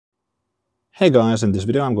Hey guys, in this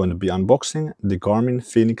video I'm going to be unboxing the Garmin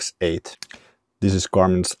Fenix 8. This is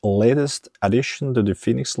Garmin's latest addition to the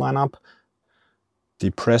Fenix lineup.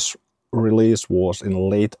 The press release was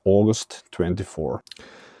in late August 24.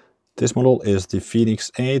 This model is the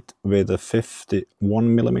Fenix 8 with a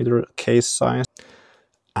 51mm case size,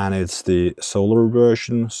 and it's the solar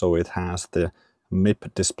version, so it has the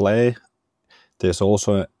MIP display. There's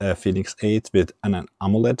also a Fenix 8 with an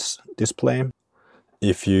AMOLED display.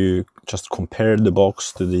 If you just compare the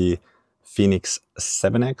box to the Fenix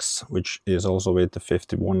 7X, which is also with the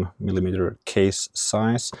 51mm case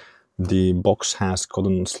size, the box has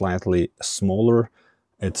gotten slightly smaller.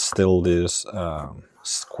 It's still this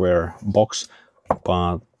square box,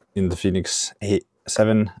 but in the Fenix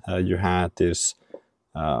 7 you had this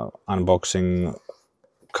unboxing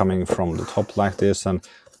coming from the top like this, and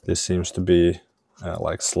this seems to be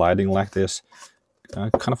like sliding like this. I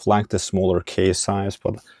kind of like the smaller case size,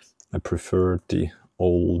 but I prefer the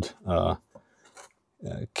old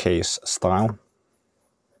case style,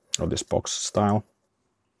 or this box style.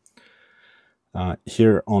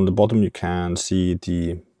 Here on the bottom you can see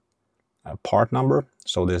the part number.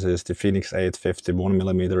 So this is the Fenix 8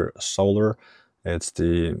 51mm solar. It's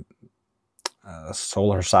the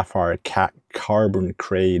Solar Sapphire Carbon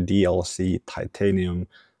Gray DLC titanium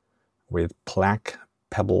with black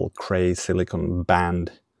pebble gray silicon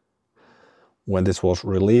band. When this was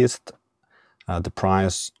released, the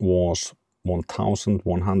price was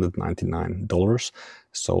 $1,199,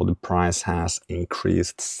 so the price has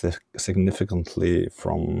increased significantly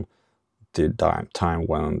from the time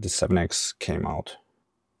when the 7X came out.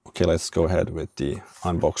 Okay, let's go ahead with the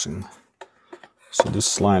unboxing. So this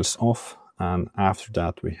slides off, and after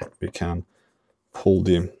that we can pull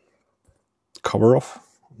the cover off.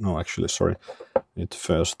 No, actually, sorry. Need to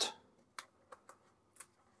first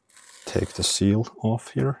take the seal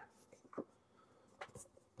off here.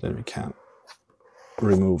 Then we can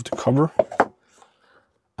remove the cover.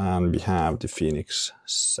 And we have the Fenix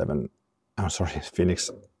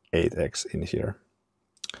 8X in here.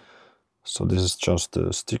 So this is just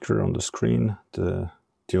the sticker on the screen. The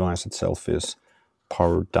device itself is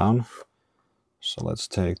powered down. So let's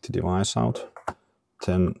take the device out.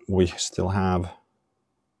 Then we still have,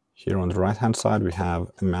 here on the right hand side, we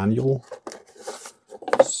have a manual.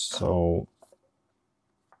 So,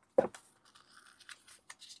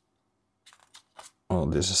 well,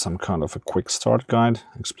 this is some kind of a quick start guide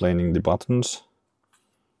explaining the buttons.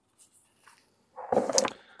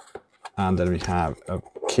 And then we have a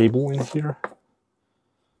cable in here.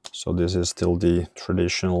 So this is still the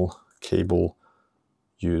traditional cable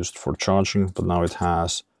used for charging, but now it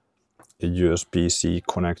has a USB-C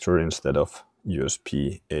connector instead of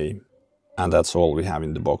USB-A, and that's all we have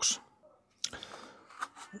in the box.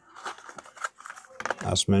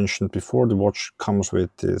 As mentioned before, the watch comes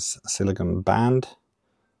with this silicon band,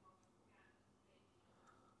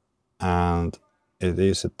 and it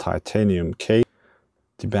is a titanium case.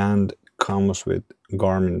 The band comes with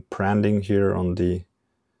Garmin branding here on the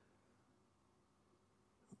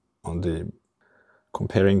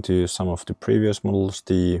comparing to some of the previous models.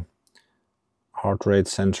 The heart rate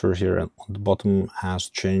sensor here on the bottom has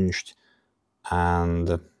changed,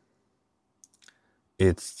 and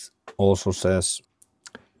it also says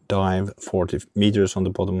dive 40 meters on the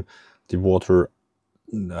bottom. The water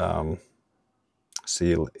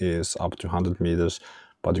seal is up to 100 meters,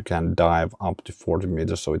 but you can dive up to 40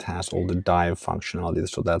 meters, so it has all the dive functionality.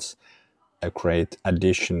 So that's a great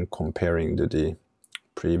addition comparing to the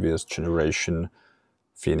previous generation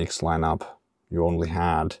Fenix lineup. You only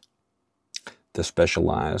had the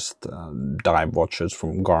specialized dive watches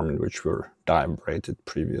from Garmin, which were dive rated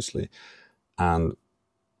previously, and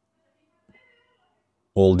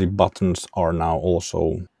all the buttons are now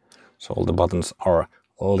also, so all the buttons are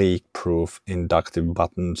leak-proof inductive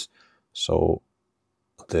buttons. So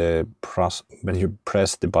when you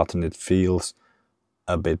press the button, it feels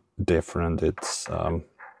a bit different. It's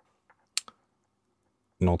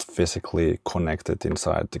not physically connected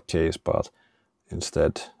inside the case, but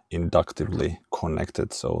instead inductively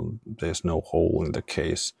connected, so there's no hole in the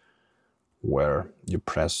case where you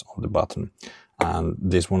press on the button. And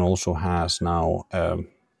this one also has now a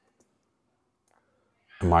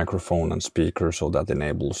microphone and speaker, so that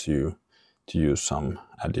enables you to use some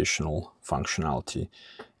additional functionality.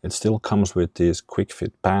 It still comes with these quick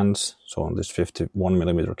fit bands. So on this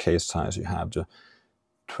 51mm case size you have the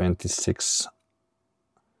 26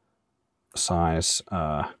 size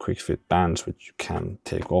quick fit bands, which you can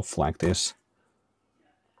take off like this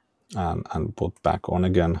and put back on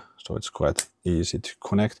again, so it's quite easy to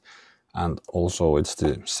connect. And also it's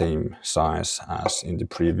the same size as in the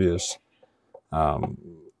previous 7X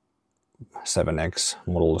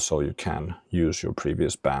model, so you can use your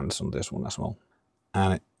previous bands on this one as well.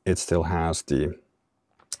 And it still has the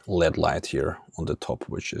LED light here on the top,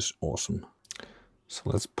 which is awesome. So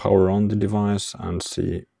let's power on the device and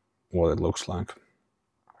see what it looks like.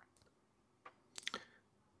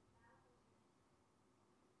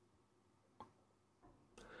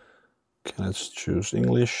 Okay, let's choose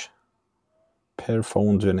English. Pair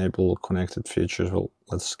phone to enable connected features. Well,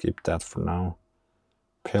 let's skip that for now.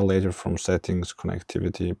 Pair later from settings,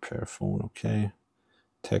 connectivity, pair phone, okay.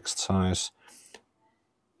 Text size.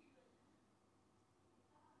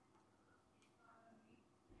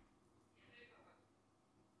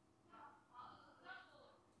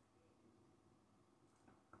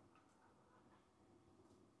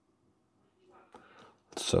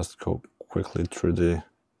 Let's just go quickly through the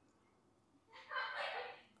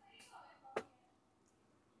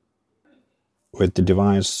with the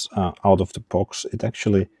device out of the box. It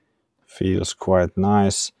actually feels quite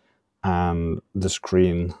nice, and the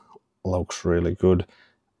screen looks really good.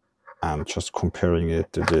 And just comparing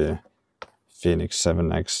it to the Fenix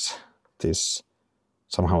 7X, this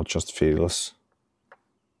somehow just feels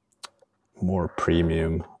more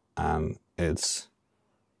premium, and it's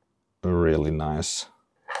a really nice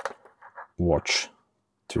watch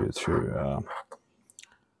to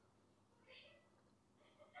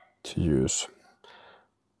use.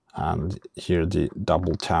 And here the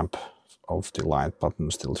double tap of the light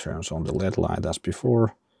button still turns on the LED light as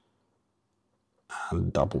before,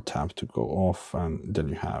 and double tap to go off, and then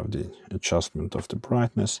you have the adjustment of the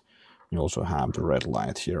brightness. You also have the red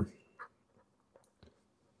light here.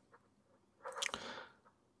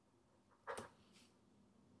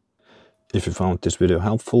 If you found this video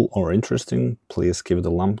helpful or interesting, please give it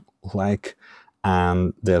a like,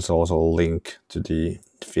 and there's also a link to the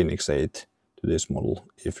Fenix 8 to this model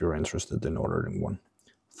if you're interested in ordering one.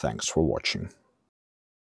 Thanks for watching.